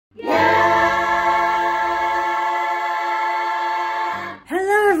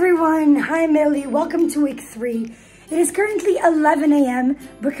Hi Millie, welcome to week 3. It is currently 11 a.m.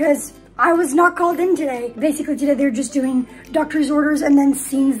 because I was not called in today. Basically today they're just doing doctor's orders and then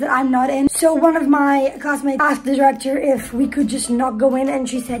scenes that I'm not in. So one of my classmates asked the director if we could just not go in and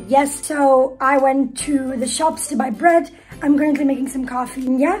she said yes. So I went to the shops to buy bread. I'm currently making some coffee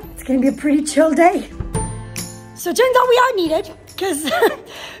and yeah, it's gonna be a pretty chill day. So it turns out we are needed because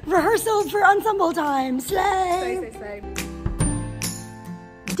rehearsal for ensemble time. Slay! Slay.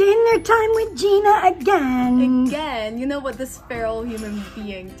 Dinner time with Gina again. Again, you know what this feral human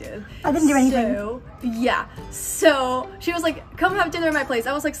being did? I didn't do anything. So she was like, come have dinner at my place.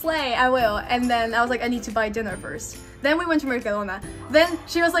 I was like, slay, I will. And then I was like, I need to buy dinner first. Then we went to Mercadona. Then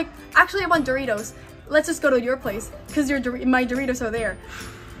she was like, actually I want Doritos. Let's just go to your place because my Doritos are there.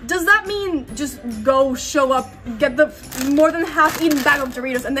 Does that mean just go, show up, get the more than half-eaten bag of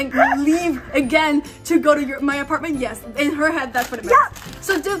Doritos and then leave again to go to my apartment? Yes, in her head, that's what it meant. Yeah.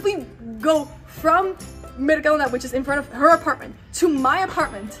 So did we go from Mercadona, which is in front of her apartment, to my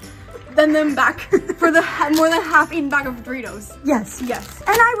apartment, then back for the more than half-eaten bag of Doritos? Yes. Yes.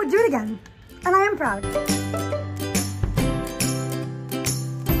 And I would do it again. And I am proud.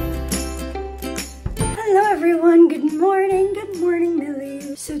 Hello everyone, good morning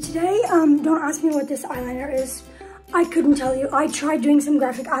Millie. So today, don't ask me what this eyeliner is. I couldn't tell you. I tried doing some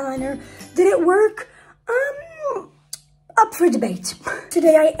graphic eyeliner. Did it work? Up for debate.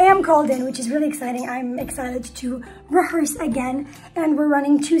 Today I am called in, which is really exciting. I'm excited to rehearse again and we're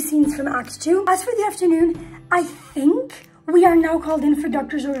running 2 scenes from Act 2. As for the afternoon, I think we are now called in for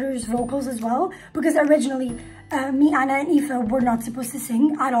Doctor's Orders vocals as well because originally me, Anna, and Aoife were not supposed to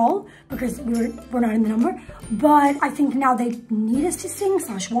sing at all because we're not in the number. But I think now they need us to sing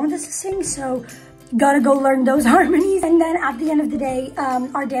 / want us to sing, so gotta go learn those harmonies. And then at the end of the day,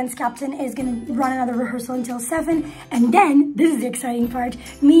 our dance captain is gonna run another rehearsal until 7. And then, this is the exciting part,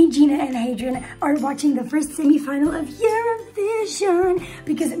 me, Gina, and Hadrian are watching the first semi-final of Eurovision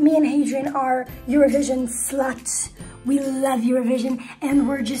because me and Hadrian are Eurovision sluts. We love Eurovision and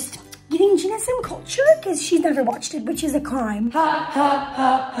we're just giving Gina some culture because she's never watched it, which is a crime. Ha ha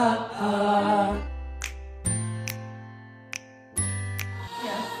ha ha ha.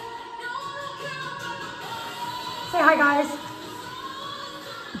 Yes. Say hi guys.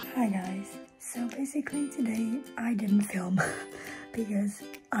 Hi guys. So basically today I didn't film because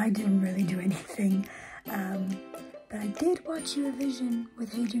I didn't really do anything. But I did watch Eurovision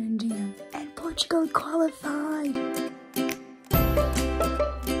with Hadrian and Gina and Portugal qualified.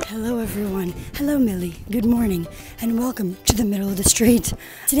 Hello everyone, hello Millie, good morning and welcome to the middle of the street.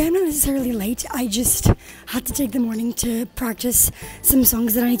 Today I'm not necessarily late, I just had to take the morning to practice some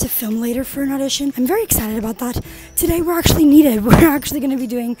songs that I need to film later for an audition. I'm very excited about that. Today we're actually needed, we're actually going to be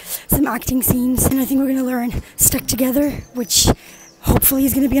doing some acting scenes and I think we're going to learn Stuck Together, which hopefully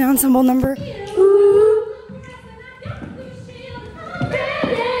is going to be an ensemble number.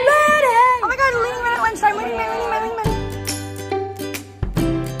 Oh my god, leaning man at lunchtime, leaning man.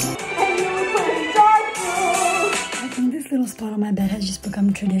 Little spot on my bed has just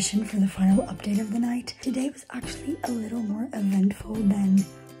become tradition for the final update of the night. Today was actually a little more eventful than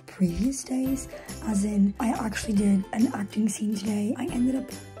previous days, as in I actually did an acting scene today. I ended up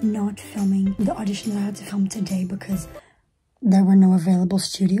not filming the audition that I had to film today because there were no available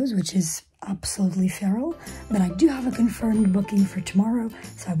studios, which is absolutely feral, but I do have a confirmed booking for tomorrow,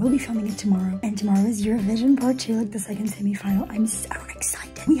 so I will be filming it tomorrow. And tomorrow is Eurovision Part 2, like the second semi-final. I'm so excited.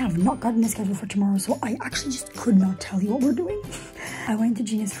 We have not gotten a schedule for tomorrow, so I actually just could not tell you what we're doing. I went to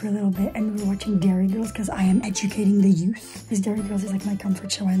Genius for a little bit and we were watching Dairy Girls because I am educating the youth. Because Dairy Girls is like my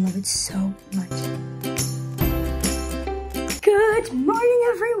comfort show. I love it so much. Good morning,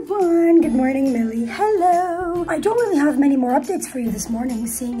 everyone. Good morning, Millie. Hello. I don't really have many more updates for you this morning,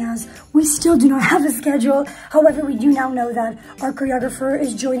 seeing as we still do not have a schedule. However, we do now know that our choreographer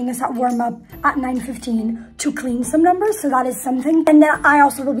is joining us at warm-up at 9:15 to clean some numbers, so that is something. And then I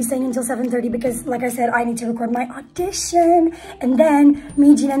also will be staying until 7:30 because, like I said, I need to record my audition. And then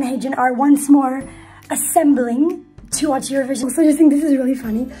me, Gina, and Hadrian are once more assembling to watch Eurovision. So I just think this is really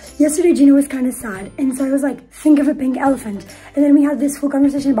funny. Yesterday Gina was kind of sad and so I was like, think of a pink elephant. And then we had this full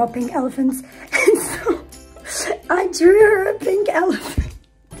conversation about pink elephants and so I drew her a pink elephant.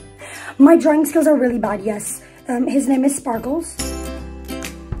 My drawing skills are really bad, yes. His name is Sparkles.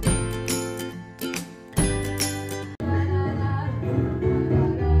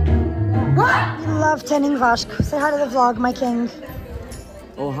 We love Tenning Vashk. Say hi to the vlog, my king.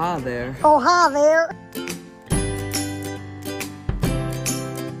 Oh hi there. Oh hi there.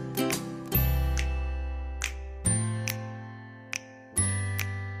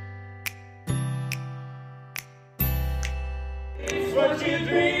 It's what you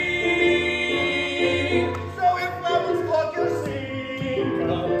dream.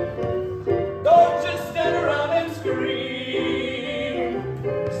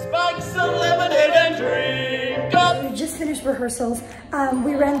 finished rehearsals.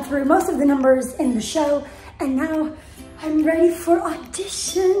 We ran through most of the numbers in the show, and now I'm ready for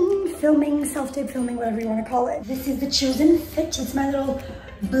audition, filming, self-tape filming, whatever you want to call it. This is the chosen fit. It's my little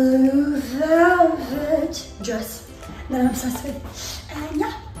blue velvet dress that I'm obsessed with. And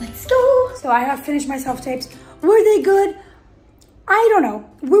yeah, let's go. So I have finished my self-tapes. Were they good? I don't know.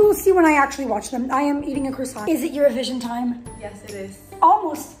 We will see when I actually watch them. I am eating a croissant. Is it Eurovision time? Yes, it is.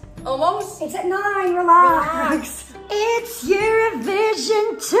 Almost. Almost? It's at 9, relax. It's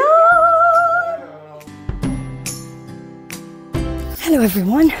Eurovision time. Hello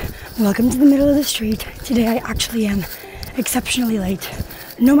everyone, welcome to the middle of the street. Today I actually am exceptionally late.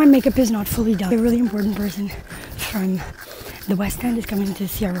 No, my makeup is not fully done. A really important person from the West End is coming to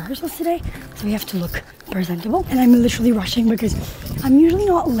see our rehearsals today, so we have to look presentable. And I'm literally rushing because I'm usually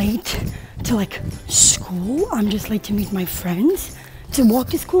not late to like school. I'm just late to meet my friends, to walk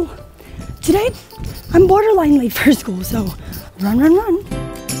to school. Today, I'm borderline late for school, so run, run, run.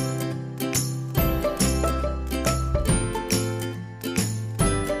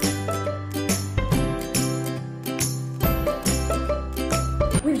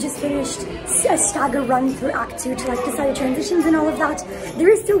 We've just finished a stagger run through Act 2 to like decide transitions and all of that. There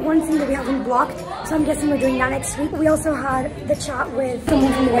is still one scene that we haven't blocked, so I'm guessing we're doing that next week. We also had the chat with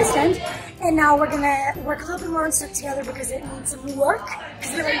someone from the West End, and now we're gonna work a little bit more on stuff together because it needs some work,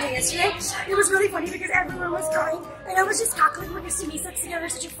 because we learned it yesterday. It was really funny because everyone was crying, and I was just cackling when Simi set together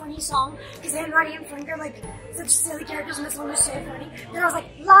such a funny song, because Henry and Frank are like such silly characters, and this one was so funny. And I was like,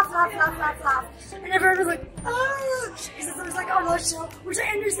 laugh, laugh, laugh, laugh, laugh. And everyone was like, ah, because it was like our love show, which I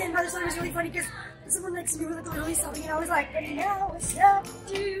understand, but I thought it was really funny because someone next to me was like literally sobbing, and I was like, but now we're stuck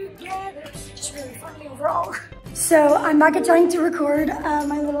together. Just really funny overall. So I'm back at trying to record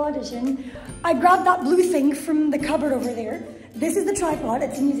my little audition. I grabbed that blue thing from the cupboard over there. This is the tripod,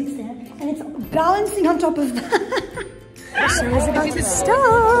 it's a music stand, and it's balancing on top of that. The show is about to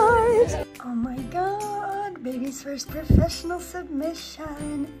start. Oh my god, baby's first professional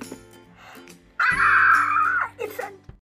submission. Ah!